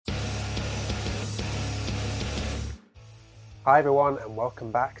Hi everyone and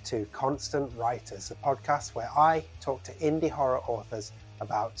welcome back to Constant Writers, the podcast where I talk to indie horror authors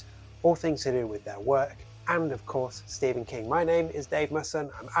about all things to do with their work and of course Stephen King. My name is Dave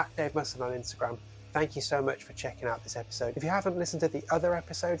Musson, I'm at Dave Musson on Instagram. Thank you so much for checking out this episode. If you haven't listened to the other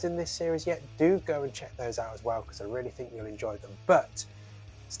episodes in this series yet, do go and check those out as well because I really think you'll enjoy them. But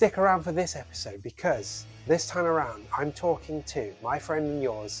stick around for this episode because this time around I'm talking to my friend and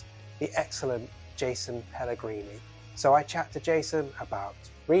yours, the excellent Jason Pellegrini. So I chat to Jason about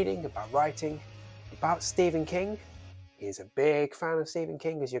reading, about writing, about Stephen King. He's a big fan of Stephen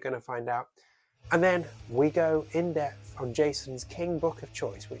King, as you're going to find out. And then we go in depth on Jason's King book of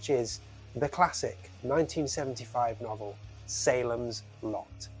choice, which is the classic 1975 novel, Salem's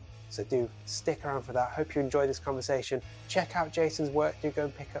Lot. So do stick around for that. Hope you enjoy this conversation. Check out Jason's work. Do go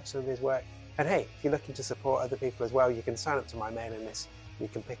and pick up some of his work. And hey, if you're looking to support other people as well, you can sign up to my mailing list. You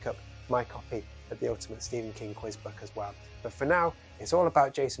can pick up my copy of the Ultimate Stephen King quiz book as well. But for now, it's all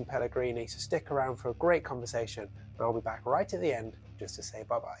about Jason Pellegrini, so stick around for a great conversation, and I'll be back right at the end just to say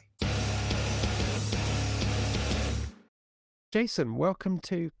bye-bye. Jason, welcome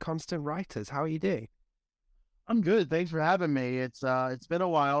to Constant Writers. How are you doing? I'm good. Thanks for having me. It's been a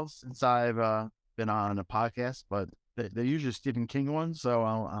while since I've been on a podcast, but they're usually Stephen King ones, so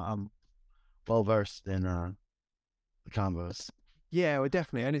I'm well versed in the combos. Yeah, well,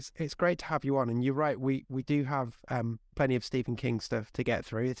 definitely, and it's great to have you on. And you're right, we do have plenty of Stephen King stuff to get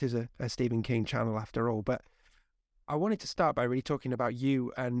through. It is a Stephen King channel after all. But I wanted to start by really talking about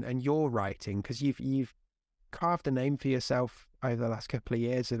you and your writing, because you've carved a name for yourself over the last couple of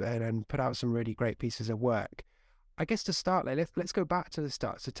years and put out some really great pieces of work. I guess to start, let's go back to the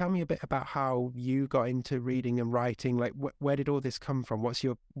start. So tell me a bit about how you got into reading and writing. Like, where did all this come from? What's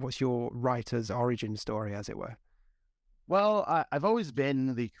your writer's origin story, as it were? Well, I've always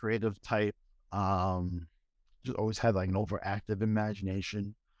been the creative type. Just always had like an overactive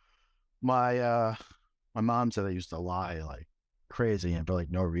imagination. My mom said I used to lie like crazy and for like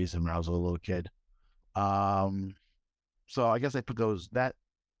no reason when I was a little kid. So I guess I put that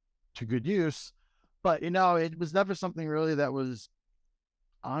to good use. But it was never something really that was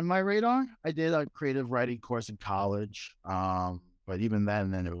on my radar. I did a creative writing course in college. But even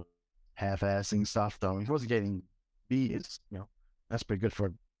then it was half-assing stuff though. It wasn't getting B's, that's pretty good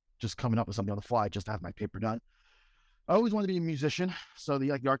for just coming up with something on the fly, just to have my paper done. I always wanted to be a musician. So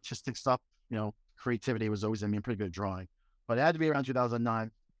the artistic stuff, creativity was always in me. I'm pretty good at drawing, but it had to be around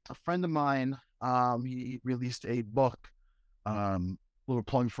 2009. A friend of mine, he released a book, we were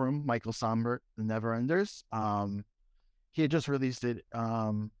pulling from Michael Sombert, The Never Enders. He had just released it,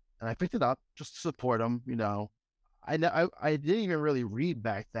 and I picked it up just to support him. I didn't even really read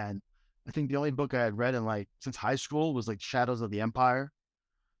back then. I think the only book I had read since high school was Shadows of the Empire.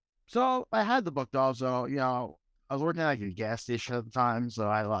 So I had the book though. So, I was working at a gas station at the time. So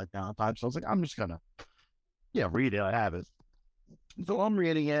I had a lot of downtime. So I was like, I'm just going to, read it. I have it. So I'm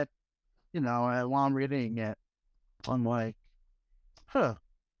reading it, and while I'm reading it, I'm like, I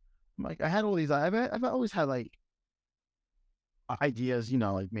had all these, I've always had ideas,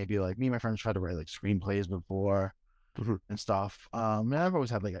 maybe me and my friends tried to write screenplays before. And stuff. And I've always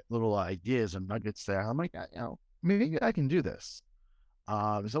had little ideas and nuggets there. I'm like, maybe I can do this.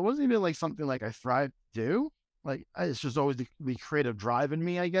 So it wasn't even something I thrive to do. It's just always the creative drive in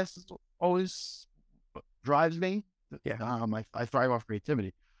me, I guess. It always drives me. Yeah. I thrive off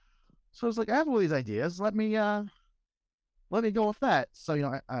creativity. So it's I have all these ideas. Let me go with that.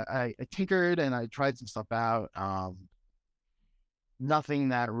 So I tinkered and I tried some stuff out. Nothing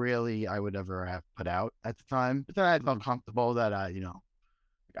that really I would ever have put out at the time, but then I felt comfortable that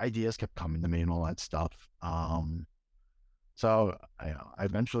ideas kept coming to me and all that stuff. So I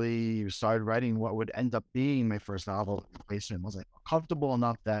eventually started writing what would end up being my first novel. Replacement was comfortable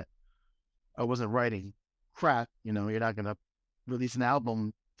enough that I wasn't writing crap. You're not gonna release an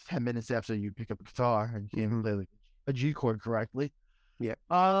album 10 minutes after you pick up a guitar and you can't play a G chord correctly. Yeah.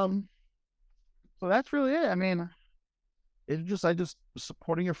 So that's really it. I mean, I just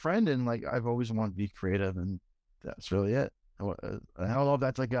supporting a friend, and I've always wanted to be creative, and that's really it. I don't know if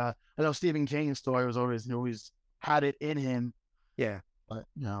that's I know Stephen King's story was he always had it in him. Yeah. But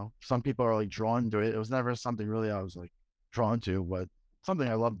some people are drawn to it. It was never something really I was drawn to, but something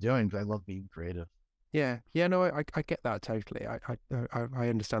I love doing because I love being creative. Yeah. No, I get that totally. I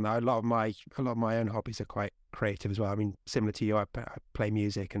understand that. A lot of my own hobbies are quite creative as well. I mean, similar to you, I play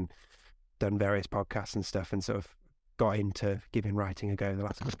music and done various podcasts and stuff, and sort of got into giving writing a go the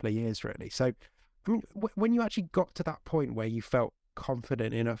last couple of years, really. So, I mean, when you actually got to that point where you felt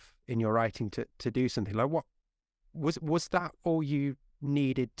confident enough in your writing to do something, what was that all you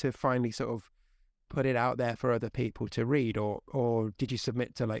needed to finally sort of put it out there for other people to read, or did you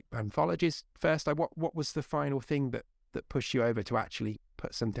submit to like anthologies first? Like what was the final thing that pushed you over to actually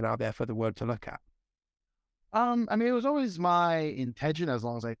put something out there for the world to look at? I mean, it was always my intention, as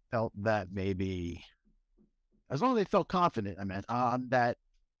long as I felt that maybe, as long as I felt confident, I meant, that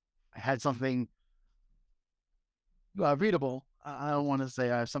I had something readable. I don't want to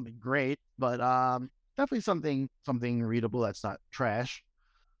say I have something great, but definitely something readable that's not trash.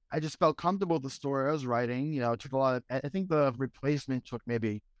 I just felt comfortable with the story I was writing. It took a lot of, I think the replacement took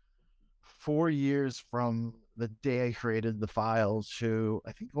maybe 4 years from the day I created the files to,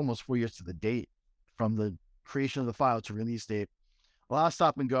 I think, almost 4 years to the date from the creation of the file to release date. A lot of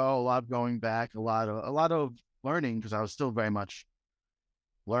stop and go, a lot of going back, a lot of learning, because I was still very much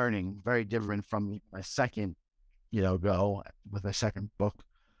learning, very different from my second, go with my second book.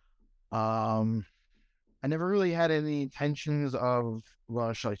 I never really had any intentions of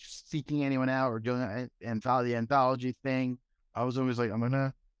like seeking anyone out or doing the anthology thing. I was always like,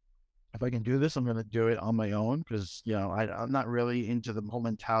 if I can do this, I'm gonna do it on my own, because I'm not really into the whole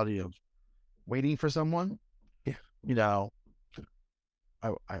mentality of waiting for someone. Yeah.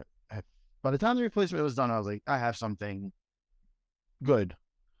 I by the time the replacement was done, I was like, I have something good.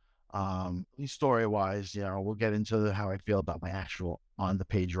 Story wise, we'll get into how I feel about my actual on the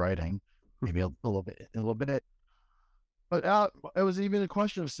page writing, maybe a little bit. But it was even a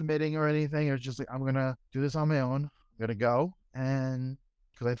question of submitting or anything. It was just like, I'm gonna do this on my own. I'm gonna go, and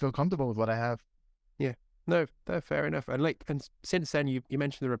because I feel comfortable with what I have. Yeah, no, fair enough. And since then, you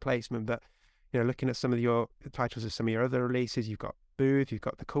mentioned the replacement, but looking at some of your titles of some of your other releases, you've got Booth, you've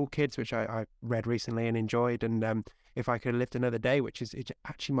got The Cool Kids, which I read recently and enjoyed, and If I Could Have Lived Another Day, which is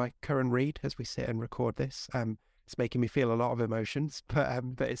actually my current read as we sit and record this. It's making me feel a lot of emotions, but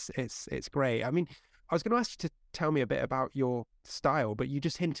it's great. I mean, I was going to ask you to tell me a bit about your style, but you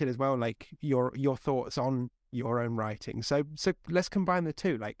just hinted as well, like your thoughts on your own writing. So let's combine the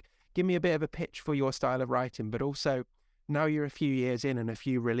two. Like, give me a bit of a pitch for your style of writing, but also now you're a few years in and a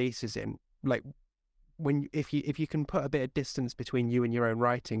few releases in, like if you can put a bit of distance between you and your own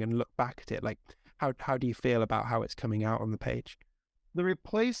writing and look back at it, like how do you feel about how it's coming out on the page? The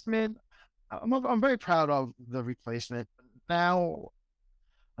replacement, I'm very proud of the replacement. Now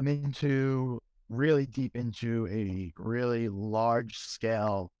I'm really deep into a really large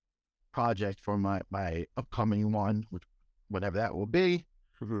scale project for my upcoming one, whatever that will be.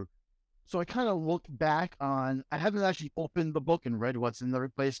 Mm-hmm. So I kind of look back on, I haven't actually opened the book and read what's in the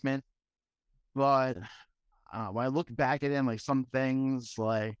replacement, but when I look back at it, like some things,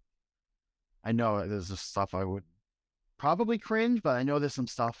 like I know there's this stuff I would probably cringe, but I know there's some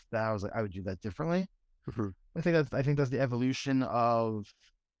stuff that I was like, I would do that differently. Mm-hmm. I think that's the evolution of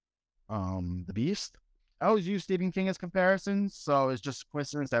the Beast. I always use Stephen King as comparisons, so it's just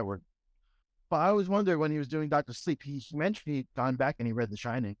coincidence that we're. But I always wonder, when he was doing Doctor Sleep, he mentioned he'd gone back and he read The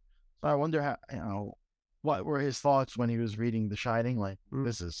Shining. So I wonder how, what were his thoughts when he was reading The Shining? Like,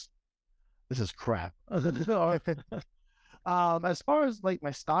 this is crap. As far as like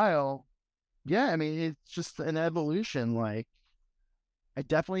my style, yeah, I mean, it's just an evolution. Like, I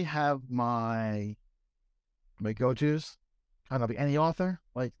definitely have my go-tos, kind of like any author,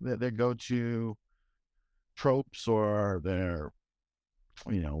 like their go-to tropes or their,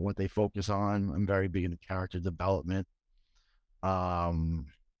 what they focus on. I'm very big into character development. As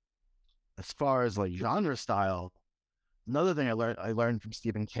far as like genre style, another thing I learned from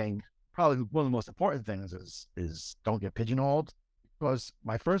Stephen King, probably one of the most important things is don't get pigeonholed, because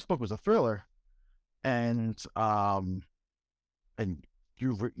my first book was a thriller, and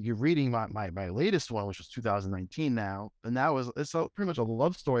you're reading my latest one, which was 2019 now, and it's pretty much a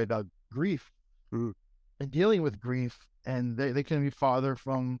love story about grief and dealing with grief, and they can be farther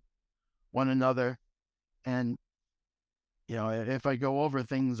from one another. And if I go over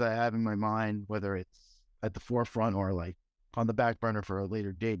things I have in my mind, whether it's at the forefront or like on the back burner for a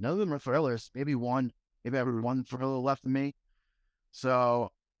later date, none of them are thrillers. Maybe I have one thriller left in me.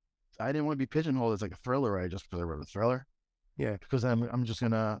 So I didn't want to be pigeonholed as like a thriller writer just because I wrote a thriller. Yeah, because I'm just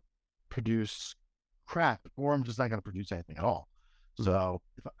gonna produce crap, or I'm just not gonna produce anything at all. So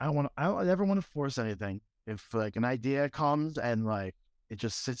if I don't ever want to force anything. If like an idea comes and like it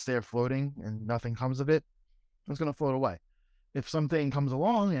just sits there floating and nothing comes of it, it's gonna float away. If something comes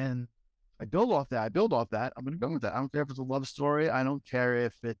along and I build off that, I'm gonna go with that. I don't care if it's a love story. I don't care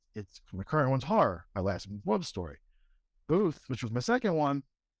if it's my current one's horror. My last one's love story. Booth, which was my second one,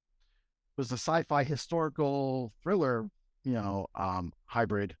 was a sci-fi historical thriller,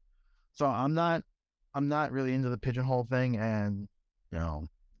 hybrid. So I'm not really into the pigeonhole thing, and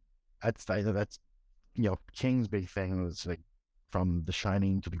that's King's big thing was like from The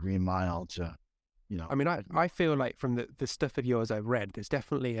Shining to The Green Mile to I mean, like, I feel like from the stuff of yours I've read, there's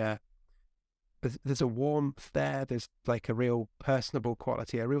definitely there's a warmth there. There's like a real personable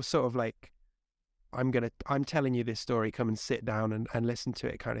quality, a real sort of like, I'm telling you this story, come and sit down and listen to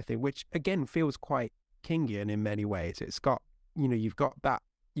it kind of thing, which again feels quite Kingian in many ways. It's got, you've got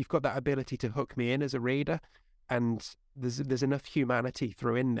that ability to hook me in as a reader, and there's enough humanity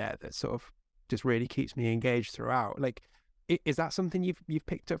through in there that sort of just really keeps me engaged throughout. Like, is that something you've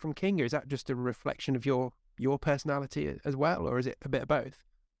picked up from King, or is that just a reflection of your personality as well, or is it a bit of both?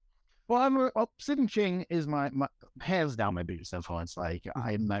 Well, Stephen King is my hands down my biggest influence. Like,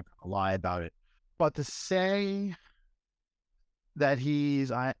 I'm not gonna lie about it. But to say that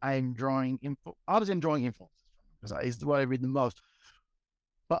I'm drawing obviously I'm drawing influences from him because he's what I read the most.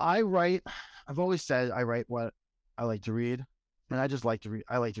 But I've always said I write what I like to read, and I just like to read.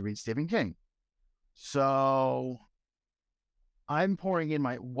 I like to read Stephen King. So I'm pouring in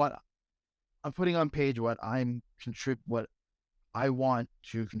what I'm putting on page, what what I want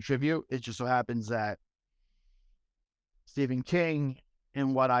to contribute. It just so happens that Stephen King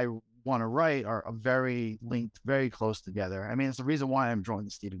and what I want to write are very linked, very close together. I mean, it's the reason why I'm drawing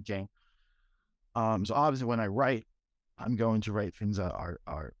to Stephen King. So obviously when I write, I'm going to write things that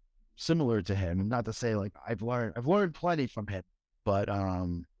are similar to him. And not to say like I've learned plenty from him, but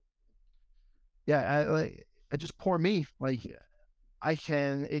yeah, I just pour me. Like,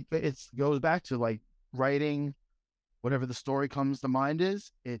 it goes back to like writing whatever the story comes to mind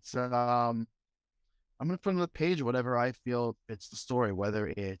is. It's I'm going to put on the page whatever I feel fits the story,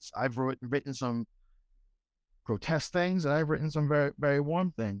 whether it's I've written some grotesque things and I've written some very, very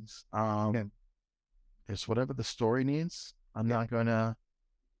warm things. It's whatever the story needs. I'm not going to,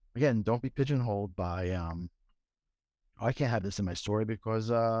 again, don't be pigeonholed by, I can't have this in my story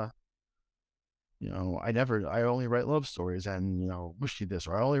because, I only write love stories and, mushy this,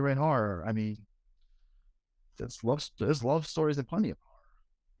 or I only write horror. I mean, there's love stories and plenty of horror.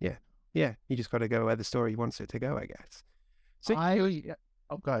 Yeah. Yeah, you just got to go where the story wants it to go, I guess. So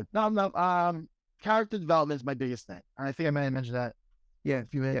oh god, no. Character development is my biggest thing, and I think I may have mentioned that. Yeah, a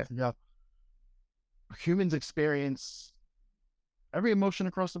few minutes ago. Humans experience every emotion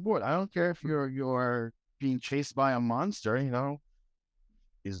across the board. I don't care if you're being chased by a monster.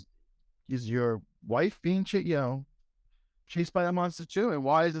 Is your wife being chased by a monster too? And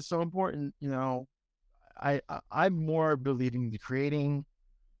why is it so important? I'm more believing in creating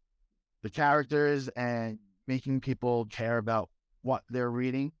the characters and making people care about what they're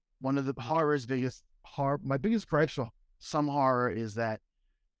reading. One of the my biggest gripes for some horror is that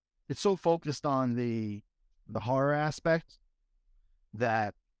it's so focused on the horror aspect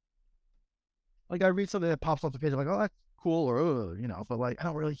that, like, I read something that pops off the page, I'm like, oh, that's cool, or but like I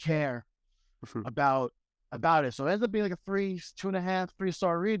don't really care about it. So it ends up being like a 2.5,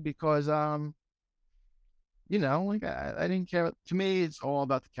 3-star read because like I didn't care. To me, it's all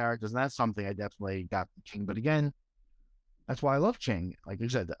about the characters, and that's something I definitely got from King. But again, that's why I love King. Like you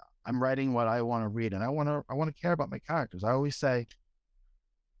said, I'm writing what I want to read, and I want to care about my characters. I always say,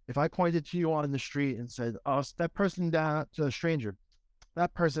 if I pointed to you on the street and said, "Oh, that person down to a stranger,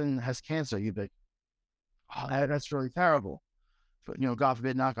 that person has cancer," you'd be like, "Oh, that's really terrible." But God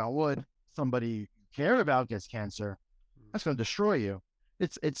forbid, knock on wood, somebody you care about gets cancer. That's going to destroy you.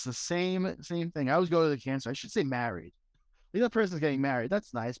 It's the same thing. I always go to the cancer. I should say married. The other person's getting married.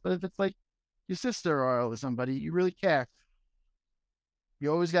 That's nice. But if it's like your sister or somebody you really care,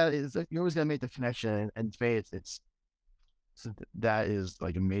 you always got to make the connection. And faith, that is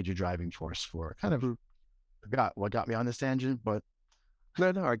like a major driving force for kind of forgot what got me on this tangent. But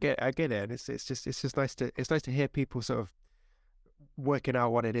no, I get it. And it's just nice to hear people sort of working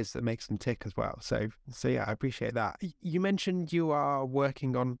out what it is that makes them tick as well. So yeah, I appreciate that. You mentioned you are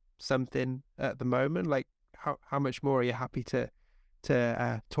working on something at the moment. Like, how much more are you happy to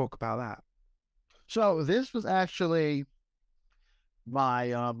talk about that? So this was actually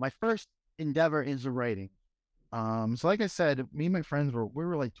my first endeavor into writing. So like I said, me and my friends we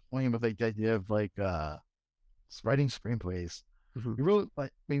were like toying with like the idea of like writing screenplays. We really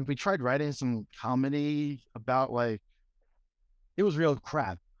we tried writing some comedy about like, it was real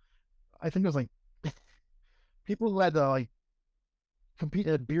crap. I think it was like people who had to like compete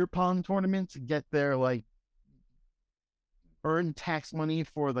at a beer pong tournament to get their like earn tax money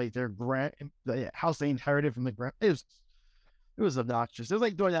for like their the house they inherited from the grand. It was obnoxious. It was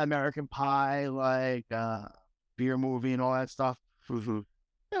like doing that American Pie like beer movie and all that stuff.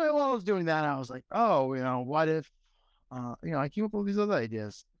 While I was doing that, I was like, oh, what if I came up with these other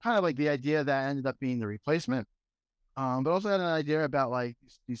ideas, kind of like the idea that ended up being The Replacement. But also had an idea about like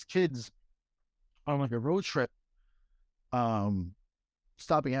these kids on like a road trip, to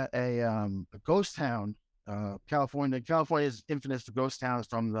stopping at a ghost town, California. California is infamous for ghost towns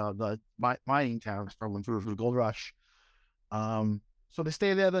from the mining towns from the gold rush. So they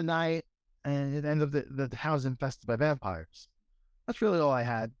stay there the night, and it ended up the house infested by vampires. That's really all I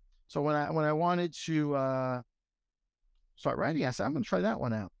had. So when I wanted to start writing, I said I'm gonna try that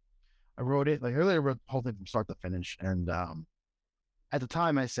one out. I wrote it like earlier, I wrote the whole thing from start to finish, and at the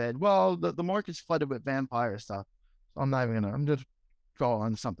time I said, well, the market's flooded with vampire stuff, so I'm just go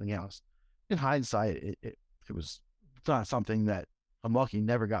on something else. In hindsight, it was not something that I'm lucky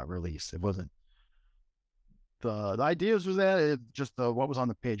never got released. It wasn't the ideas was there. It just what was on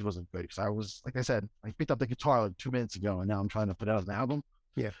the page wasn't good because I was, like I said, I picked up the guitar like 2 minutes ago, and now I'm trying to put it out as an album.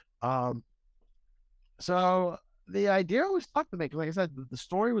 Yeah. So the idea was stuck to me. Like I said, the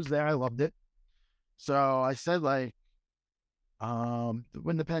story was there. I loved it. So I said, like,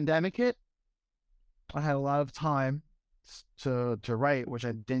 when the pandemic hit, I had a lot of time to write, which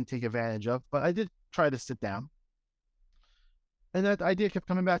I didn't take advantage of, but I did try to sit down. And that idea kept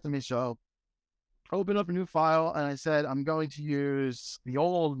coming back to me. So I opened up a new file and I said, I'm going to use the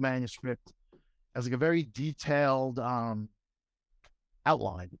old manuscript as like a very detailed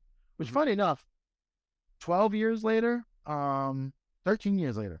outline, which funny enough, 12 years later, 13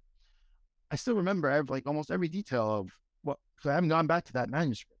 years later, I still remember like almost every detail of what, because I haven't gone back to that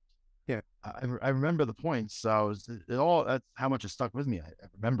manuscript. Yeah. I remember the points. So that's how much it stuck with me. I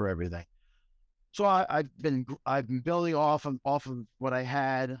remember everything. So I've been building off of what I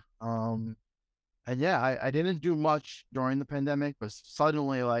had. And yeah, I didn't do much during the pandemic, but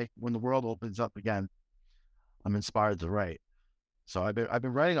suddenly, like when the world opens up again, I'm inspired to write. So I've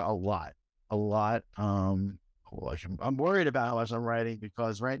been writing a lot. I'm worried about how much I'm writing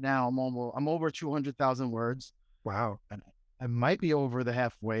because right now I'm over 200,000 words. Wow. And I might be over the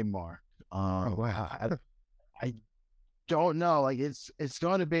halfway mark. Oh wow. I don't know. Like it's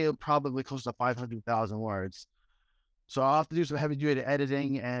going to be probably close to 500,000 words. So I'll have to do some heavy duty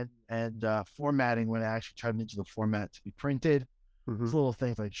editing and formatting when I actually turn it into the format to be printed. Mm-hmm. It's little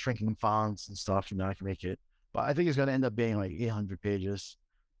things like shrinking fonts and stuff. I can make it. But I think it's going to end up being like 800 pages.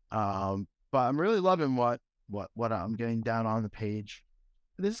 But I'm really loving what I'm getting down on the page.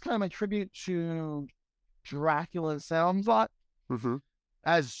 This is kind of my tribute to Dracula and Salem's Lot. Mm-hmm.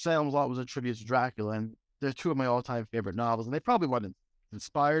 As Salem's Lot was a tribute to Dracula, and they're two of my all-time favorite novels, and they probably what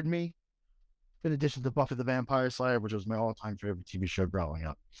inspired me. In addition to Buffy the Vampire Slayer, which was my all-time favorite TV show growing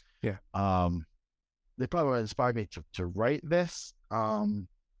up. Yeah. They probably inspired me to write this. So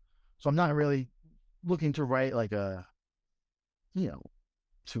I'm not really looking to write like to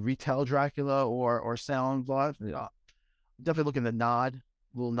retell Dracula or Salem's Lot. Definitely looking to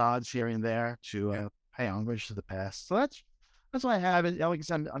little nods here and there to pay homage to the past. So that's why I have it. Like I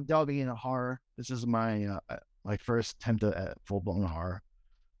said, I'm delving into horror. This is my first attempt at full-blown horror.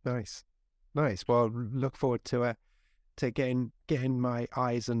 Nice. Well, look forward to getting my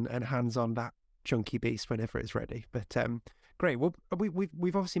eyes and hands on that chunky beast whenever it's ready. But great. Well,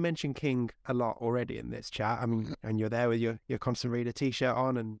 we've obviously mentioned King a lot already in this chat. I mean, and you're there with your Constant Reader t-shirt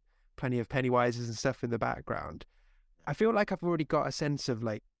on and plenty of Pennywises and stuff in the background. I feel like I've already got a sense of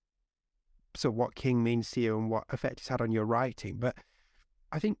like sort of what King means to you and what effect it's had on your writing. But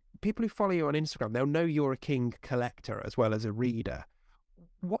I think people who follow you on Instagram, they'll know you're a King collector as well as a reader.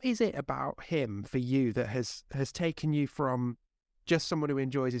 What is it about him for you that has taken you from just someone who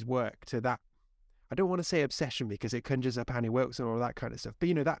enjoys his work to that, I don't want to say obsession because it conjures up Annie Wilkes and all that kind of stuff,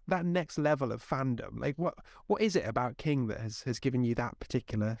 but that next level of fandom? Like what is it about King that has given you that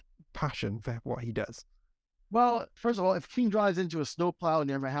particular passion for what he does? Well, first of all, if King drives into a snowplow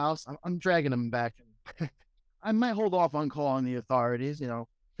near my house, I'm dragging him back. I might hold off on calling the authorities, and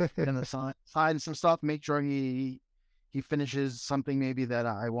sign some stuff, make sure he finishes something maybe that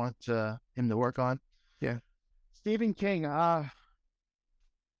I want him to work on. Yeah. Stephen King, I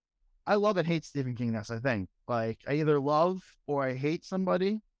love and hate Stephen King. That's the thing. Like, I either love or I hate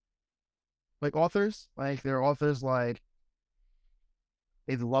somebody. Like authors. Like, there are authors like,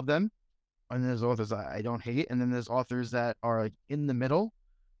 I either love them, and there's authors I don't hate, and then there's authors that are like in the middle.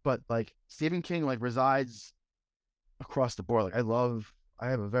 But like Stephen King like resides across the board. Like I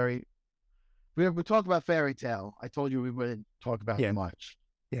have a very, we talk about fairy tale. I told you we wouldn't talk about it much.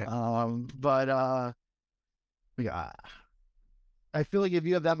 Yeah. I feel like if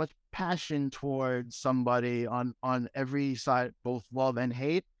you have that much passion towards somebody on every side, both love and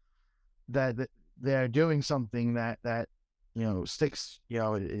hate, that they're doing something that sticks,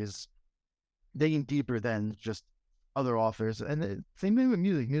 is digging deeper than just other authors. And the same thing with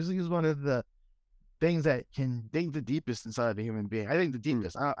music. Music is one of the things that can dig the deepest inside of a human being. I think the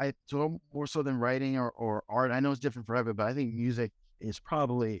deepest. I more so than writing or art. I know it's different for everybody, but I think music is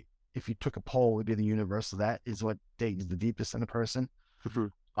probably, if you took a poll, would be the universe. So that is what digs the deepest in a person.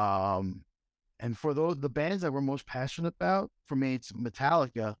 Um, and for the bands that we're most passionate about, for me, it's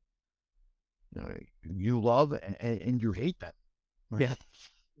Metallica. You love and you hate them. Yeah.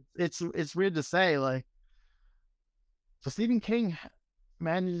 It's weird to say, like, so Stephen King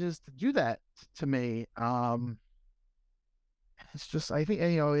manages to do that to me. It's just, I think,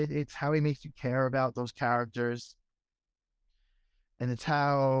 it's how he makes you care about those characters, and it's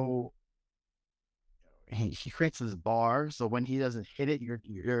how he creates this bar. So when he doesn't hit it,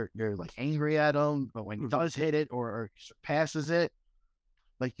 you're like angry at him, but when he does hit it or surpasses it,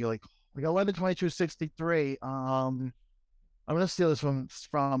 like you're like 11/22/63. I'm gonna steal this from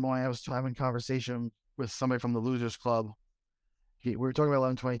when I was having a conversation with somebody from the Losers Club. We were talking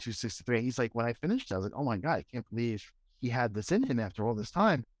about 11/22/63. He's like, when I finished, I was like, oh my god, I can't believe he had this in him after all this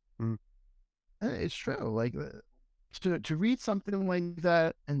time. Mm. And it's true. Like, to read something like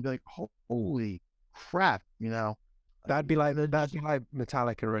that and be like, holy crap, That'd be like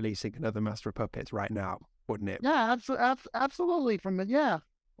Metallica releasing another Master of Puppets right now, wouldn't it? Yeah, absolutely.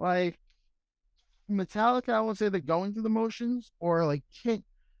 Like Metallica, I won't say they're going through the motions, or like King.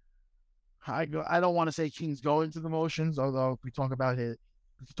 I don't want to say King's going through the motions, although we talk about his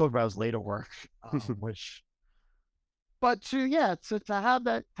later work, which. But to have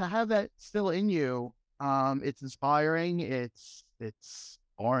that still in you, it's inspiring. It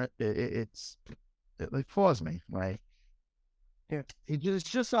floors me, right? Yeah, he's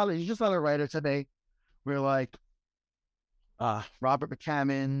just not a writer today. We're like Robert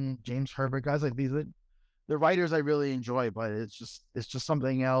McCammon, James Herbert, guys like these. The writers I really enjoy, but it's just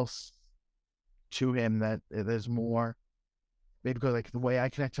something else to him that there's more. Maybe because like the way I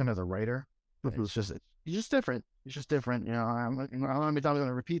connect to him as a writer, he's just different. He's just different. I'm going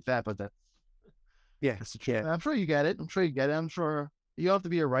to repeat that, but that's the truth. I'm sure you get it. I'm sure you don't have to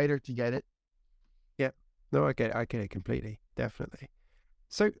be a writer to get it. Yeah. No, I get it completely. Definitely.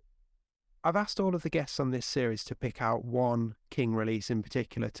 So I've asked all of the guests on this series to pick out one King release in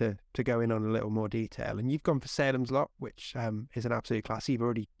particular to go in on a little more detail. And you've gone for Salem's Lot, which is an absolute class. You've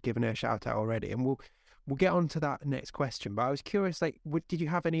already given her a shout out already. And we'll get on to that next question. But I was curious, like, did you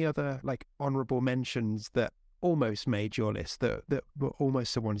have any other like honourable mentions that almost made your list, that were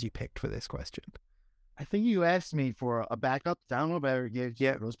almost the ones you picked for this question? I think you asked me for a backup. I don't know if I ever gave.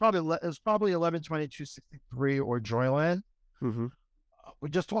 Yeah, it was probably 11/22/63 or Joyland. Mm-hmm.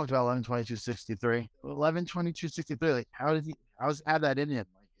 We just talked about 11/22/63. 11/22/63. Like, how does have that in him?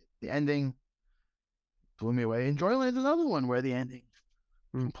 Like, the ending blew me away. And Joyland's another one where the ending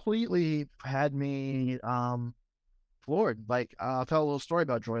completely had me floored. Like, I'll tell a little story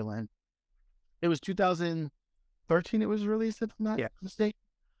about Joyland. It was 2013 it was released, if I'm not mistaken.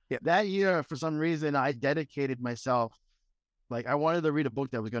 Yeah. That year, for some reason, I dedicated myself. Like, I wanted to read a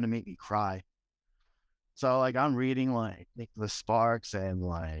book that was going to make me cry. So, like, I'm reading, like, Nicholas Sparks and,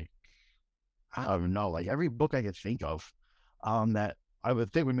 like, I don't know, like, every book I could think of that I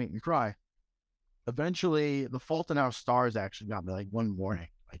would think would make me cry. Eventually, The Fault in Our Stars actually got me, like, one morning.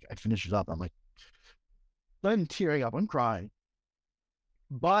 Like, I finished it up. I'm like, I'm tearing up. I'm crying.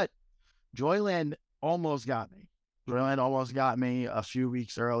 But Joyland almost got me. Joyland almost got me a few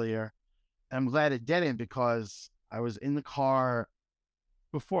weeks earlier. I'm glad it didn't, because I was in the car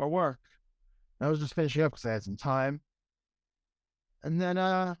before work. I was just finishing up because I had some time. And then,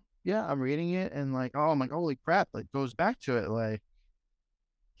 I'm reading it and like, I'm like, holy crap, like goes back to it. Like,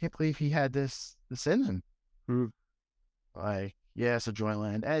 can't believe he had this in him. Like, so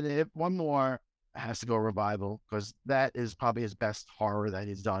Joyland. And one more has to go Revival, because that is probably his best horror that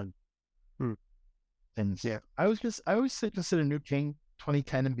he's done. And I always consider New King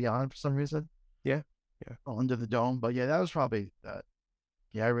 2010 and beyond for some reason. Yeah. Under the Dome. But that was probably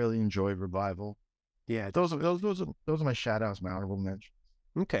I really enjoyed Revival. Yeah, those are my shout outs, my honorable mentions.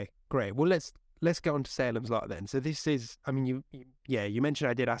 Okay, great. Well, let's get on to Salem's Lot then. So this is, I mean, you mentioned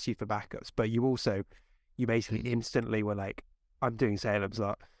I did ask you for backups, but you basically instantly were like, I'm doing Salem's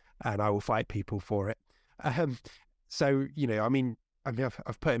Lot and I will fight people for it. So, I mean,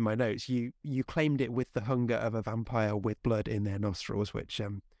 I've put in my notes, you claimed it with the hunger of a vampire with blood in their nostrils, which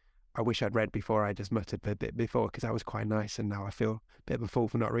I wish I'd read before. I just muttered a bit before because that was quite nice, and now I feel a bit of a fool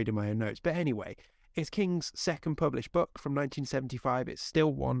for not reading my own notes. But anyway, it's King's second published book from 1975. It's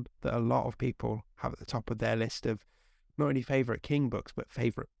still one that a lot of people have at the top of their list of not only favourite King books, but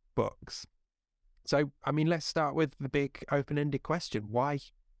favourite books. So, I mean, let's start with the big open-ended question. Why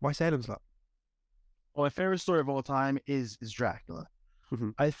Salem's Lot? Well, my favorite story of all time is Dracula.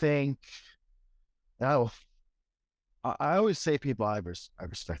 I think, I always say people, I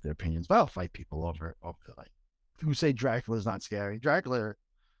respect their opinions, but I'll fight people over like who say Dracula is not scary. Dracula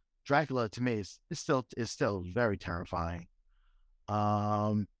to me is still very terrifying.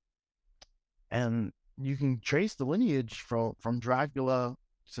 Um, and you can trace the lineage from Dracula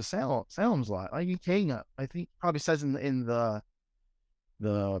to Salem's Lot. Like King, I think probably says in the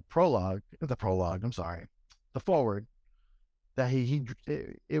prologue, I'm sorry, the forward, that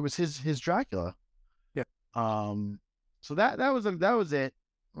it was his Dracula. Yeah. So that was it.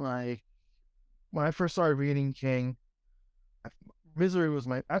 Like when I first started reading King, Misery was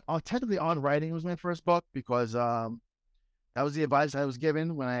technically On Writing was my first book, because that was the advice I was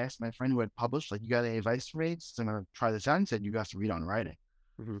given when I asked my friend who had published, like, you got any advice for me? So I'm gonna try this out. And said, you got to read On Writing.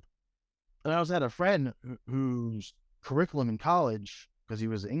 Mm-hmm. And I had a friend whose curriculum in college, because he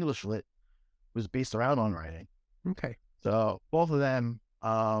was English lit, was based around On Writing. Okay. So both of them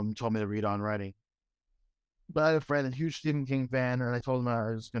told me to read On Writing. But I had a friend, a huge Stephen King fan, and I told him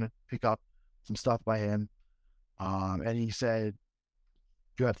I was going to pick up some stuff by him. And he said,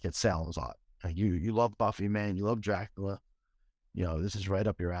 you have to get Salem's Lot. Like, you love Buffy, man. You love Dracula. This is right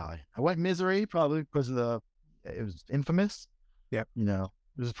up your alley. I went Misery probably because it was infamous. Yep. It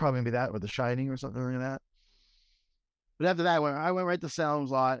was probably going to be that or The Shining or something like that. But after that, I went right to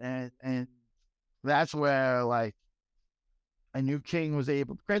Salem's Lot, and that's where, like, I knew King was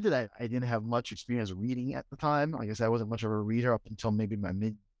able. Granted, I didn't have much experience reading at the time. Like I said, I wasn't much of a reader up until maybe my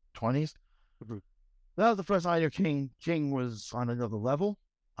mid-20s. Mm-hmm. That was the first time I knew King was on another level,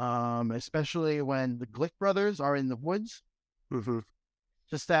 especially when the Glick brothers are in the woods. Mm-hmm.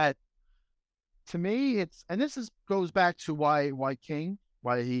 Just that, to me, goes back to why King,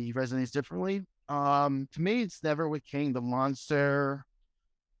 why he resonates differently. To me, it's never with King the monster,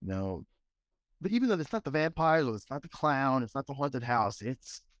 but even though it's not the vampires, or it's not the clown, it's not the haunted house,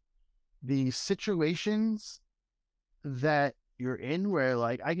 it's the situations that you're in where,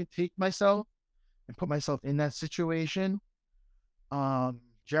 like, I can take myself and put myself in that situation.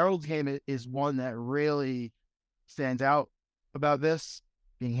 Gerald's game is one that really stands out about this,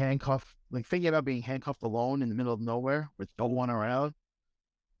 being handcuffed, like thinking about being handcuffed alone in the middle of nowhere with no one around.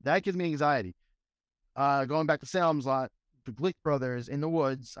 That gives me anxiety. Going back to Salem's Lot, the Glick brothers in the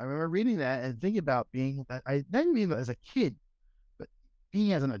woods, I remember reading that and thinking about being that. I didn't mean as a kid, but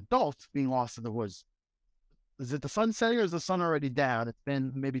being as an adult, being lost in the woods. Is it the sun setting or is the sun already down? It's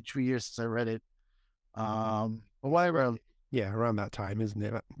been maybe 2 years since I read it. But whatever. Yeah, around that time, isn't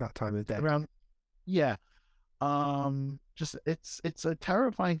it? That time of day. Yeah. Just it's a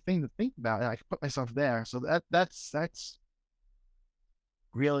terrifying thing to think about, and I can put myself there. So that's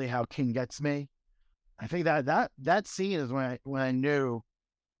really how King gets me. I think that scene is when I knew,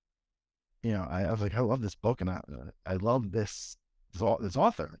 I was like, I love this book, and I love this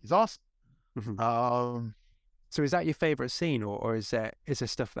author. He's awesome. Mm-hmm. So is that your favorite scene, or is there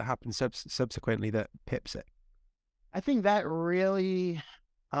stuff that happens subsequently that pips it? I think that really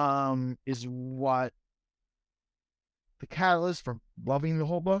is what the catalyst for loving the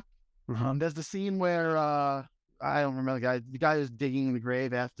whole book. Mm-hmm. There's the scene where I don't remember the guy who's digging the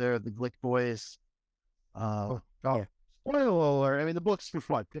grave after the Glick boys. Yeah. Spoiler alert. I mean, the book's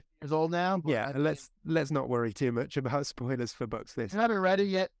 50 years old now. Yeah, let's not worry too much about spoilers for books. If you haven't read it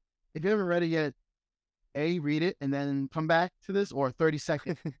yet, read it and then come back to this, or 30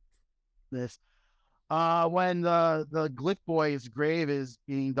 seconds. This. When the Glick boy's grave is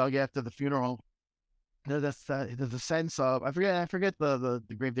being dug after the funeral, there's a sense of I forget the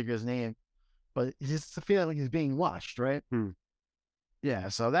gravedigger's name, but it's just a feeling like he's being watched, right? Yeah,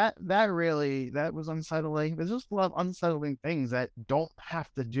 so that was unsettling. There's just a lot of unsettling things that don't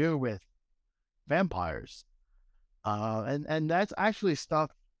have to do with vampires, and that's actually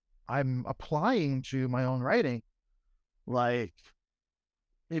stuff I'm applying to my own writing. Like,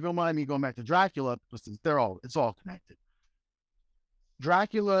 if you don't mind me going back to Dracula, because it's all connected.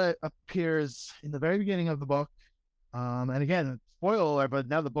 Dracula appears in the very beginning of the book, and again, spoiler alert, but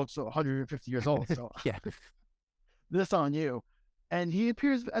now the book's 150 years old, so yeah, this on you. And he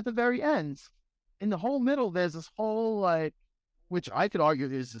appears at the very end. In the whole middle, there's this whole, like, which I could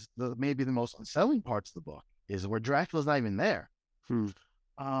argue is maybe the most unsettling parts of the book, is where Dracula's not even there.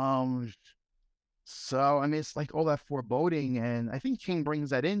 So I mean, it's like all that foreboding, and I think King brings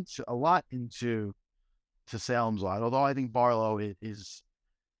that into Salem's Lot. Although I think Barlow is,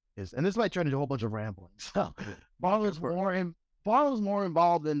 and this might turn into a whole bunch of rambling. So Barlow's more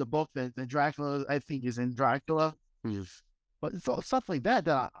involved in the book than Dracula, I think, is in Dracula. But it's all stuff like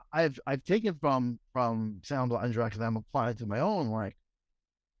that I've taken from Salem's Lot and Dracula, I'm applying to my own. Like,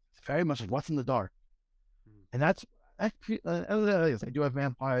 it's very much like what's in the dark, and that's I do have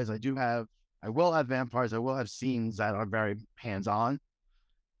vampires. I will have vampires. I will have scenes that are very hands-on.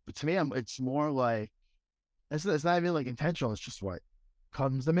 But to me, it's more like It's not even like intentional. It's just what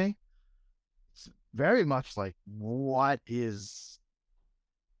comes to me. It's very much like what is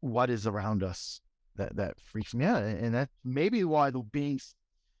around us that freaks me out, and that's maybe why the being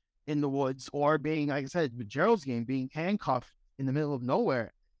in the woods or being, like I said, with Gerald's game, being handcuffed in the middle of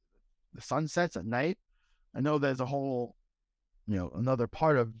nowhere. The sun sets at night. I know there's a whole, another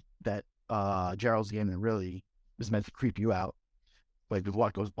part of that Gerald's game that really is meant to creep you out, like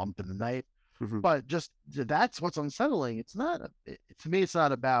what goes bump in the night. Mm-hmm. But just that's what's unsettling. It's not to me. It's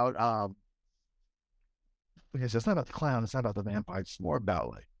not about because it's not about the clown. It's not about the vampire. It's more about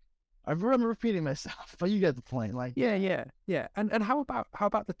like I'm repeating myself, but you get the point. Like Yeah. And how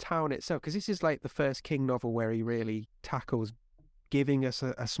about the town itself? Because this is like the first King novel where he really tackles giving us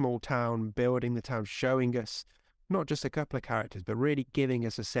a small town, building the town, showing us not just a couple of characters, but really giving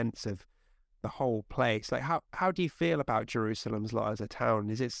us a sense of the whole place. Like how do you feel about Jerusalem's Lot as a town?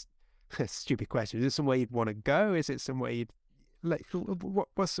 Is it a stupid question? Is it somewhere you'd want to go? Is it somewhere you'd like?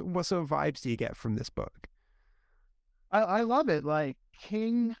 What sort of vibes do you get from this book? I love it. Like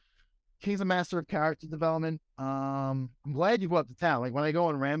King's a master of character development. I'm glad you brought up the town. Like when I go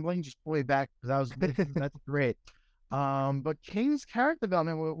on rambling, just pull me back because that's great. But King's character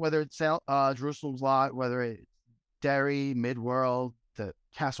development, whether it's Jerusalem's Lot, whether it's Derry, Midworld, to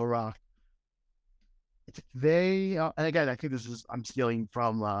Castle Rock, and again, I think I'm stealing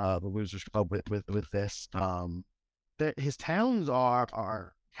from the Losers Club with this. His towns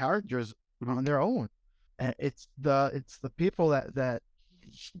are characters on their own, and it's the people that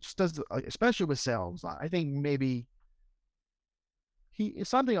just does, especially with Salem. I think maybe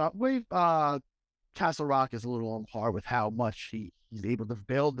something with Castle Rock is a little on par with how much he's able to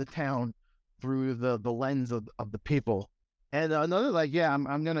build the town through the lens of the people. And another, like, yeah,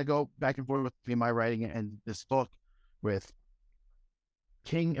 I'm gonna go back and forth between my writing and this book with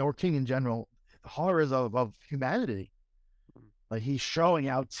King in general, horrors of humanity. Like he's showing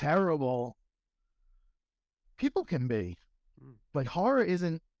how terrible people can be. Like horror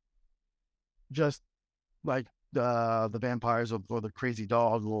isn't just like the vampires or the crazy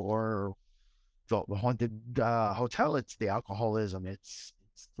dog or the haunted hotel. It's the alcoholism. It's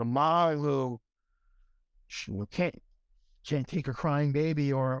the mom who can't take a crying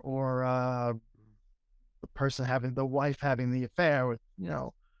baby or the person the wife having the affair with,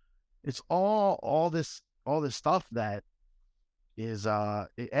 it's all this stuff that is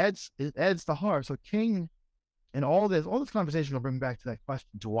it adds the horror. So King and all this conversation will bring me back to that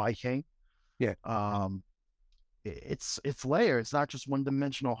question to why King. Yeah. It's layer. It's not just one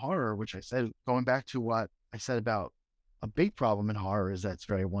dimensional horror, which I said, going back to what I said about a big problem in horror is that it's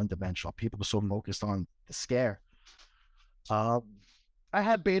very one dimensional. People are so focused on the scare. I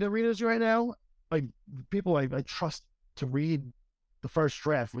have beta readers right now, like people I trust to read the first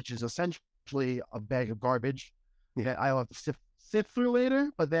draft, which is essentially a bag of garbage that I'll have to sift through later.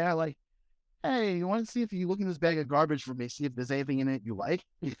 But they're like, hey, you want to see if you look in this bag of garbage for me, see if there's anything in it you like?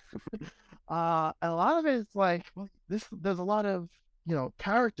 A lot of it is like, well, there's a lot of,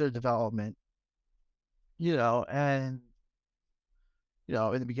 character development, and,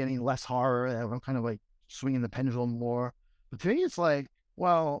 in the beginning, less horror, and I'm kind of like swinging the pendulum more. But to me, it's like,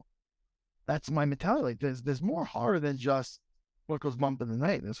 well, that's my mentality. Like, there's more horror than just what goes bump in the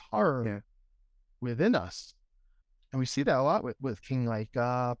night. There's horror within us. And we see that a lot with King, like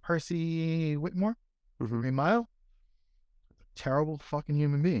Percy Whitmore, Green Mile. Terrible fucking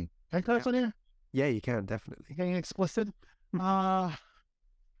human being. Can I touch on here? Yeah, you can, definitely. Getting explicit. Yeah,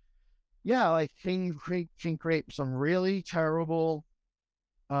 like King create some really terrible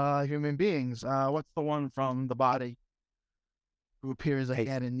human beings. What's the one from The Body who appears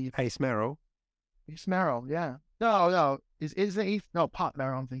again in the Ace Merrill? Ace Merrill, yeah. No, is it Ace? No, Pot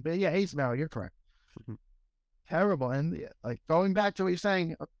Merrill, I'm thinking. But yeah, Ace Merrill, you're correct. Terrible. And like going back to what you're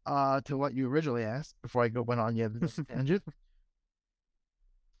saying, to what you originally asked before I went on this tangent.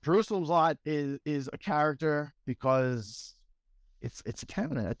 Jerusalem's Lot is a character because it's a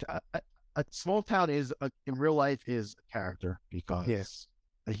town. A small town in real life is a character because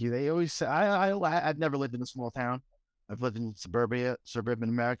they always say I've never lived in a small town. I've lived in suburban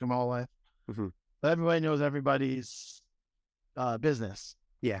America my whole life. But everybody knows everybody's business.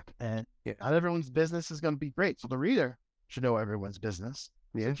 Yeah. And not everyone's business is going to be great. So the reader should know everyone's business.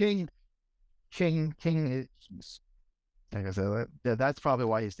 Yeah. So King is, like I said, that's probably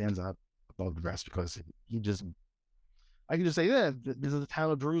why he stands up above the rest, because I can just say, this is the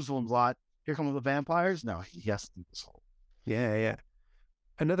town of Jerusalem's Lot. Here come the vampires. No, he has to do this whole. Yeah.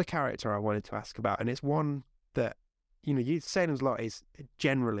 Another character I wanted to ask about, and it's one that, Salem's Lot is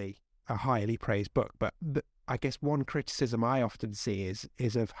generally a highly praised book, but I guess one criticism I often see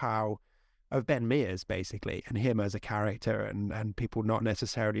is of how Ben Mears, basically, and him as a character, and people not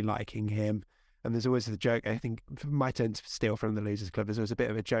necessarily liking him. And there's always the joke, I think, my turn to steal from the Losers Club, there's always a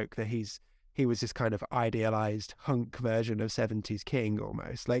bit of a joke that he was this kind of idealized hunk version of 70s King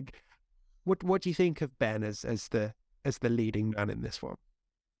almost. Like, what do you think of Ben as the leading man in this one?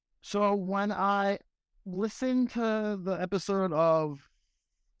 So when I listened to the episode of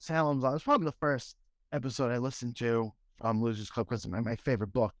Salem's Lot, it was probably the first episode I listened to from Losers Club because it's my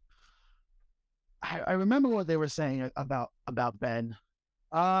favorite book. I remember what they were saying about Ben.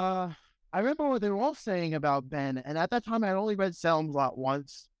 I remember what they were all saying about Ben, and at that time I had only read Salem's Lot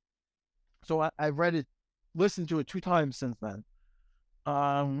once, so I read it, listened to it 2 times since then.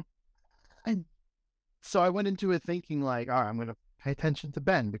 And so I went into it thinking like, all right, I'm going to pay attention to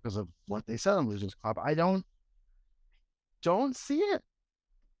Ben because of what they said on Losers Club. I don't see it.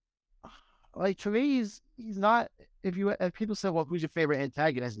 Like, to me, he's not. If people say, well, who's your favorite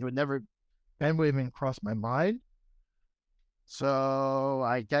antagonist, Ben would even cross my mind. So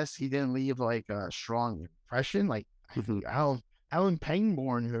I guess he didn't leave like a strong impression. Like Alan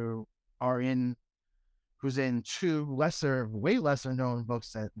Pangborn, who's in 2 way lesser known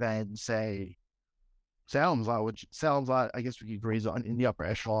books than say Salem's Lot, which Salem's Lot, I guess we could agree, is in the upper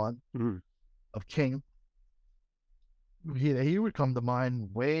echelon of King. He would come to mind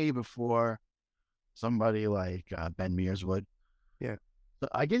way before somebody like Ben Mears would. Yeah. So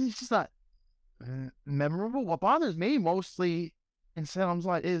I guess it's just not memorable. What bothers me mostly in Salem's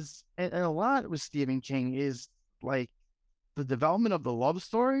Lot is, and a lot with Stephen King, is like the development of the love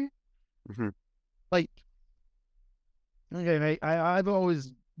story. Like, okay, I've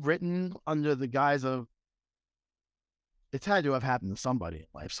always written under the guise of it's had to have happened to somebody in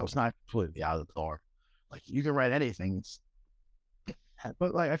life, so it's not completely out of the door. Like, you can write anything,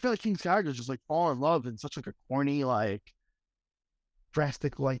 but like I feel like King's characters just like fall in love in such like a corny, like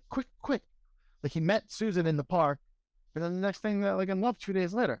drastic, like quick. Like, he met Susan in the park, and then the next thing that like in love 2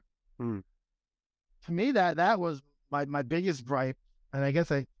 days later. To me, that was my biggest gripe, and I guess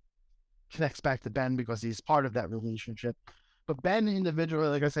it connects back to Ben because he's part of that relationship. But Ben individually,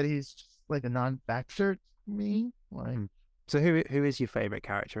 like I said, he's just like a non-factor to me. Like, so who is your favorite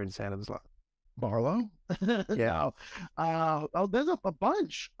character in Salem's Lot? Barlow. Yeah. There's a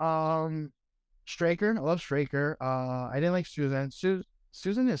bunch. Straker. I love Straker. I didn't like Susan.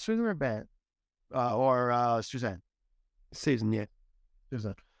 Susan or Ben? Suzanne. Susan, yeah.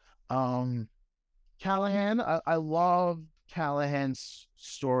 Susan. Callahan. I love Callahan's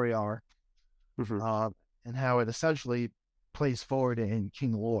story arc. And how it essentially plays forward in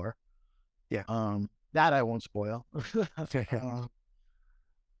King lore. Yeah. That I won't spoil.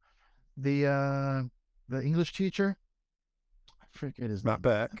 The English teacher, I forget his Matt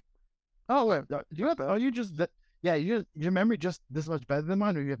name. Burke. Oh wait, do you have? Oh, you just yeah. Your memory just this much better than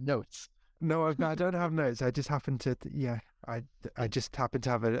mine, or you have notes? No, I don't have notes. I just happen to I just happen to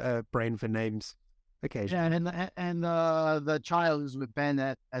have a brain for names occasionally. Yeah, and the child is with Ben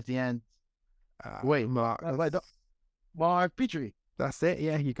at the end. Wait, Mark. Mark Petrie. That's it.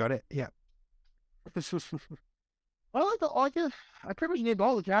 Yeah, you got it. Yeah. I pretty much named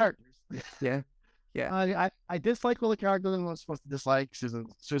all the characters. Yeah. I dislike all the characters I was supposed to dislike.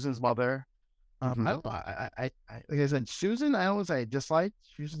 Susan's mother. I don't know. I like I said, Susan, I don't say I dislike.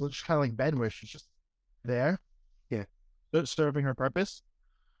 She's just kind of like Ben, where she's just there. Yeah. Serving her purpose.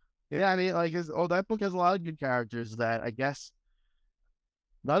 Yeah, I mean, like, that book has a lot of good characters that I guess,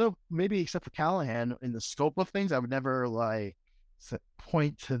 maybe except for Callahan, in the scope of things, I would never like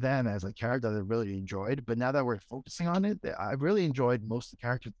point to them as a character that I really enjoyed. But now that we're focusing on it, I really enjoyed most of the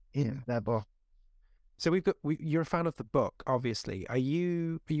characters in that book. So you're a fan of the book, obviously. Are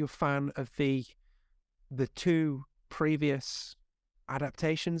you a fan of the 2 previous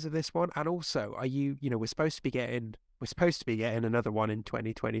adaptations of this one? And also, are you we're supposed to be getting another one in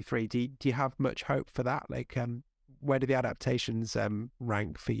 2023. Do you have much hope for that? Like, where do the adaptations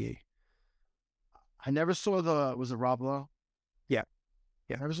rank for you? I never saw was it Rob Lowe? Yeah.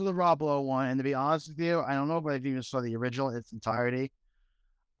 I never saw the Rob Lowe one, and to be honest with you, I don't know if I even saw the original in its entirety.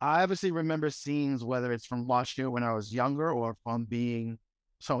 I obviously remember scenes, whether it's from watching it when I was younger or from being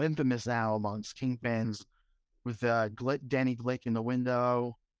so infamous now amongst King fans, with Danny Glick in the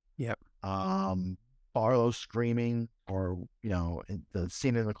window. Yep. Barlow screaming, or in the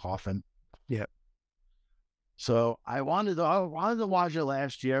scene in the coffin. Yep. So I wanted to watch it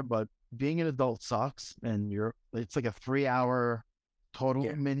last year, but being an adult sucks, and it's like a 3-hour total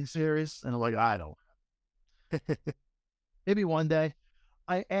miniseries, and I'm like, I don't. Maybe one day.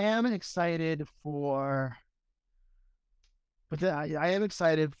 I am excited for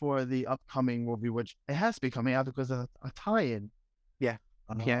the upcoming movie, which it has to be coming out because of a tie-in. Yeah.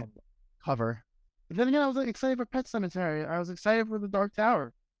 cover. But then again, I was like, excited for Pet Cemetery. I was excited for The Dark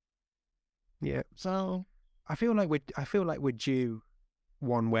Tower. Yeah. So I feel like we're due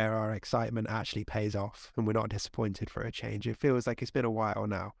one where our excitement actually pays off and we're not disappointed for a change. It feels like it's been a while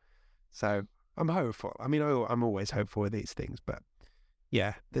now. So I'm hopeful. I mean, I'm always hopeful with these things, but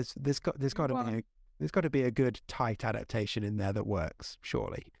yeah, there's got to be a good tight adaptation in there that works,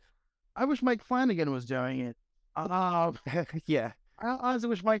 surely. I wish Mike Flanagan was doing it. Yeah. I honestly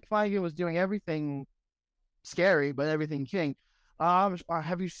wish Mike Flanagan was doing everything scary, but everything King. Have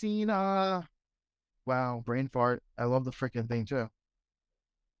you seen wow, brain fart. I love the freaking thing too.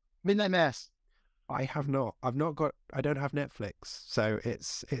 Midnight Mass. I have not. I don't have Netflix, so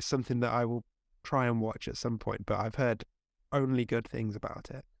it's something that I will try and watch at some point, but I've heard only good things about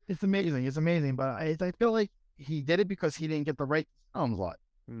it. It's amazing. It's amazing, but I feel like he did it because he didn't get the right SALEM'S LOT.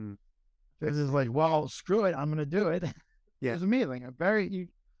 Mm. This is like, well, screw it, I'm gonna do it. Yeah. It's amazing. You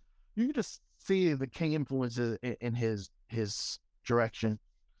can just see the King influences in his direction.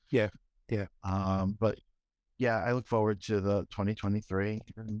 Yeah. But yeah, I look forward to the 2023.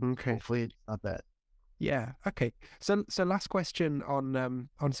 Okay. Hopefully it's not that. Yeah. Okay. So last question on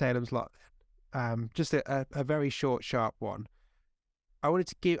Salem's Lot. Just a very short, sharp one. I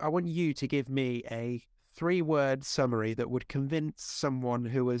want you to give me a 3-word summary that would convince someone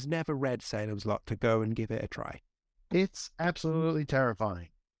who has never read Salem's Lot to go and give it a try. It's absolutely terrifying.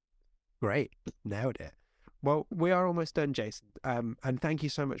 Great. Nailed it. Well, we are almost done, Jason. And thank you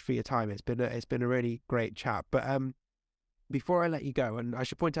so much for your time. It's been a really great chat. But before I let you go, and I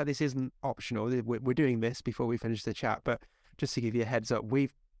should point out this isn't optional. We're doing this before we finish the chat. But just to give you a heads up,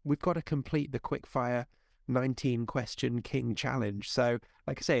 we've got to complete the quickfire 19-question King challenge. So,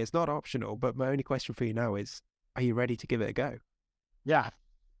 like I say, it's not optional. But my only question for you now is, are you ready to give it a go? Yeah.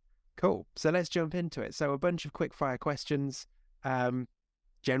 Cool. So let's jump into it. So a bunch of quickfire questions.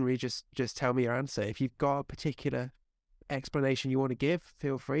 Generally, just tell me your answer. If you've got a particular explanation you want to give,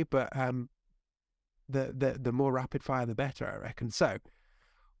 feel free. But the more rapid fire, the better, I reckon. So,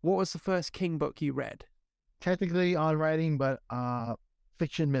 what was the first King book you read? Technically on writing, but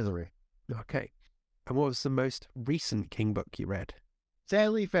fiction misery. Okay. And what was the most recent King book you read?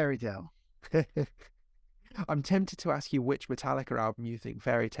 Sadly, Fairy Tale. I'm tempted to ask you which Metallica album you think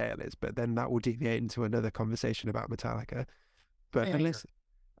Fairy Tale is, but then that will deviate into another conversation about Metallica. But unless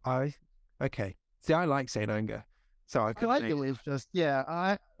okay. See, I like Saint Anger, so I like it. It's just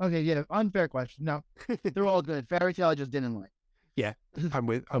unfair question. No, they're all good. Fairy Tale I just didn't like. Yeah, I'm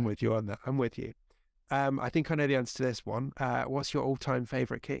with you on that. I'm with you. I think I know the answer to this one. What's your all-time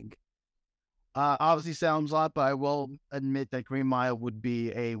favorite King? Obviously Salem's Lot, but I will admit that Green Mile would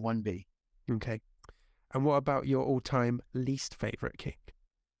be a 1B. Okay. And what about your all-time least favorite King?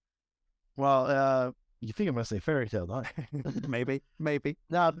 Well, you think I'm gonna say Fairy Tale, don't you? Maybe.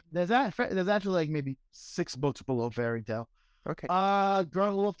 No, there's actually like maybe 6 books below Fairy Tale. Okay.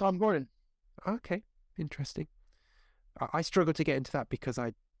 Girl Who Loved Tom Gordon. Okay, interesting. I struggle to get into that because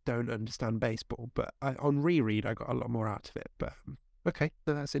I don't understand baseball, but on reread I got a lot more out of it. But okay,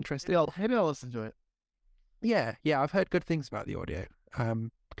 so that's interesting. Maybe I'll listen to it. Yeah, I've heard good things about the audio.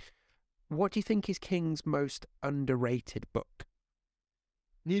 What do you think is King's most underrated book?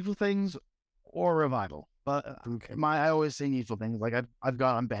 Needful Things or Revival, but okay. I always say Needful Things. Like I've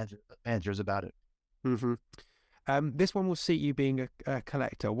gone on banters about it. Mm-hmm. This one will suit you being a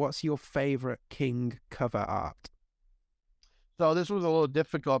collector. What's your favorite King cover art? So this was a little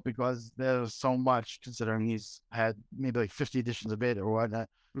difficult because there's so much, considering he's had maybe like 50 editions of it or whatnot.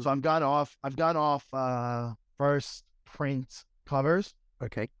 Mm-hmm. So I've gone off first print covers.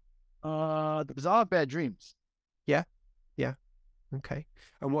 Okay. The Bizarre Bad Dreams. Yeah. Okay.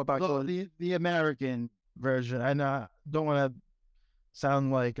 And what about the American version? I don't want to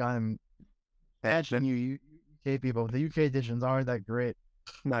sound like I'm bashing you UK people. The UK editions aren't that great.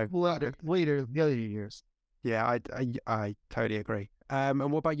 No. Later, the other years. Yeah, I totally agree.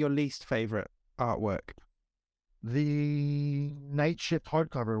 And what about your least favorite artwork? The Night Shift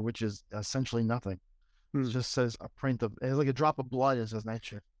hardcover, which is essentially nothing. It just says a print of, it's like a drop of blood. It says Night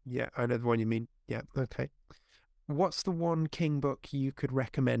Shift. Yeah, I know the one you mean. Yeah, okay. What's the one King book you could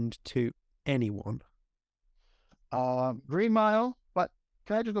recommend to anyone? Green Mile, but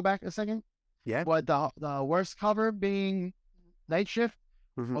can I just go back a second? Yeah. But the worst cover being Night Shift,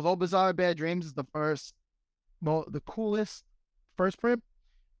 although Bizarre Bad Dreams is the coolest first print,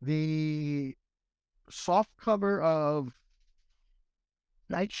 the soft cover of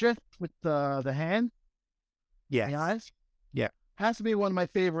Night Shift with the hand, the eyes, has to be one of my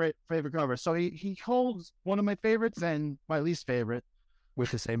favorite covers. So he holds one of my favorites and my least favorite with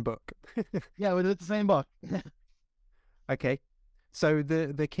the same book. Yeah, with the same book. Okay. So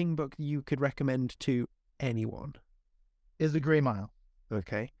the King book you could recommend to anyone is The Grey Mile.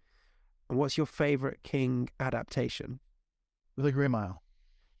 Okay. And what's your favorite King adaptation? The Grey Mile.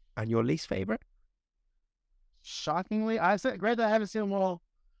 And your least favorite? Shockingly, I said, granted, I haven't seen them all.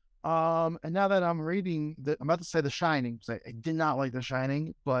 And now that I'm reading, I'm about to say The Shining, because I did not like The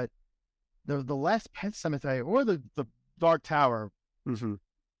Shining, but the last Pet Cemetery or the Dark Tower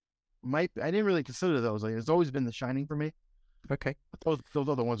I didn't really consider those. Like, it's always been The Shining for me. Okay. Those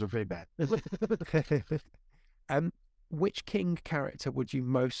other ones are pretty bad. Which King character would you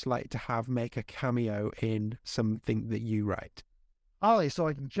most like to have make a cameo in something that you write? Ollie, so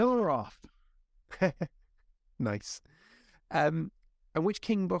I can kill her off. Nice. And which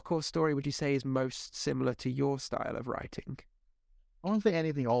King book or story would you say is most similar to your style of writing? I don't think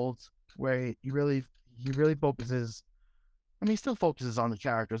anything old where he really focuses. I mean, he still focuses on the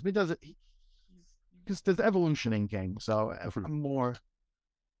characters, but he does it because there's evolution in King. So more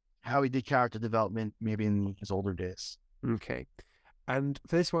how he did character development maybe in his older days. Okay. And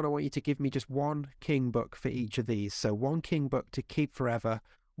for this one, I want you to give me just one King book for each of these. So one King book to keep forever,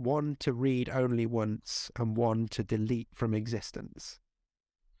 one to read only once, and one to delete from existence.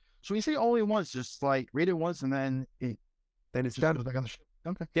 So you say only once, just like read it once and then it's done. Back on the ship.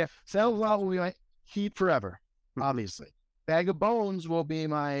 Okay. Yeah. SALEM'S LOT will be my keep forever, obviously. Bag of Bones will be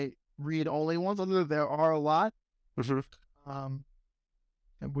my read only ones, although there are a lot.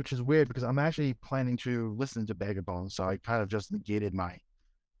 Which is weird because I'm actually planning to listen to Bag of Bones, so I kind of just negated my.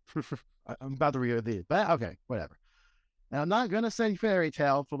 I'm about to read these, but okay, whatever. And I'm not gonna say Fairy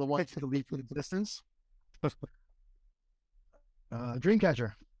Tale for the one to leave from existence.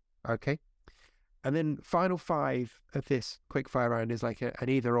 Dreamcatcher. Okay. And then final 5 of this quick fire round is like an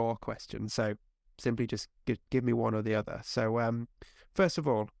either or question. So simply just give me one or the other. So first of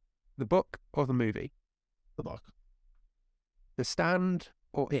all, the book or the movie? The book. The Stand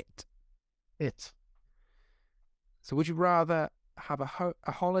or It? It. So would you rather have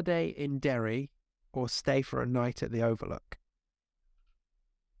a holiday in Derry or stay for a night at the Overlook?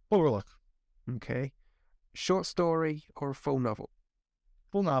 Overlook. Okay. Short story or a full novel?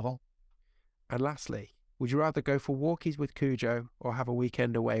 Full novel. And lastly, would you rather go for walkies with Cujo or have a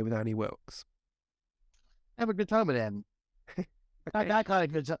weekend away with Annie Wilkes? Have a good time with him. Not that kind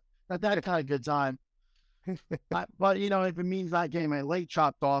of good time. Not that kind of good time. But you know, if it means not getting my leg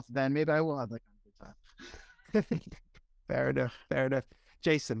chopped off, then maybe I will have that kind of good time. Fair enough.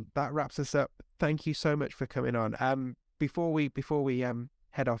 Jason, that wraps us up. Thank you so much for coming on. Before we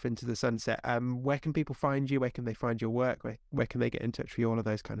head off into the sunset, where can people find you? Where can they find your work? Where can they get in touch with you? All of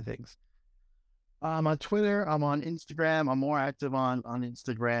those kind of things. I'm on Twitter. I'm on Instagram. I'm more active on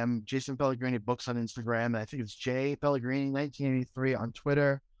Instagram. Jason Pellegrini Books on Instagram. I think it's J Pellegrini 1983 on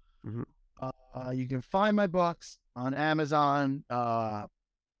Twitter. You can find my books on Amazon,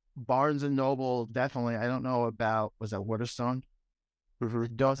 Barnes and Noble. Definitely. I don't know about, was that Waterstone?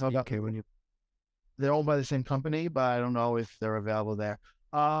 Don't know about, they're owned by the same company, but I don't know if they're available there.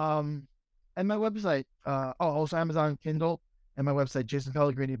 And my website, also Amazon Kindle, and my website,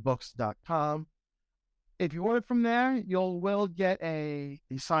 jasonpellegrinibooks.com. If you order from there, will get a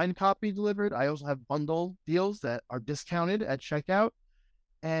signed copy delivered. I also have bundle deals that are discounted at checkout.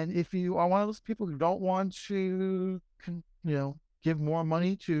 And if you are one of those people who don't want to, give more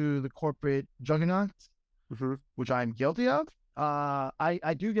money to the corporate juggernaut, which I'm guilty of,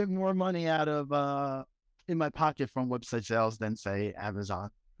 I do get more money out of in my pocket from website sales than say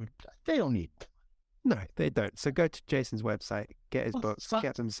Amazon. They don't need. No, they don't. So go to Jason's website, get his books,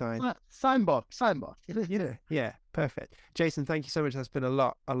 get them signed. Sign book. Yeah, perfect. Jason, thank you so much. That's been a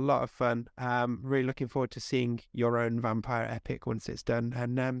lot of fun. Really looking forward to seeing your own vampire epic once it's done.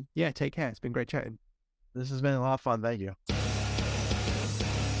 And take care. It's been great chatting. This has been a lot of fun. Thank you.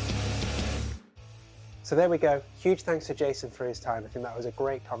 So there we go. Huge thanks to Jason for his time. I think that was a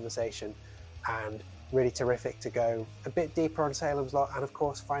great conversation and really terrific to go a bit deeper on Salem's Lot and, of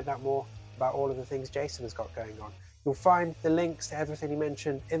course, find out more about all of the things Jason has got going on. You'll find the links to everything he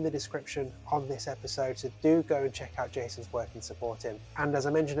mentioned in the description on this episode, so do go and check out Jason's work and support him. And as I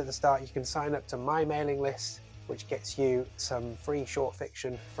mentioned at the start, you can sign up to my mailing list, which gets you some free short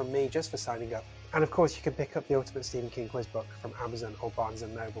fiction from me just for signing up. And of course, you can pick up the Ultimate Stephen King Quiz Book from Amazon or Barnes &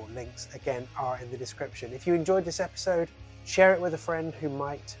 Noble. Links, again, are in the description. If you enjoyed this episode, share it with a friend who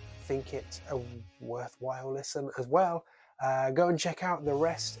might think it a worthwhile listen as well. Go and check out the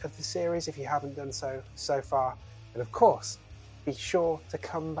rest of the series if you haven't done so far. And of course, be sure to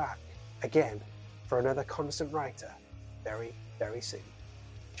come back again for another Constant Writer very, very soon.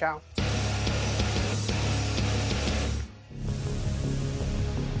 Ciao.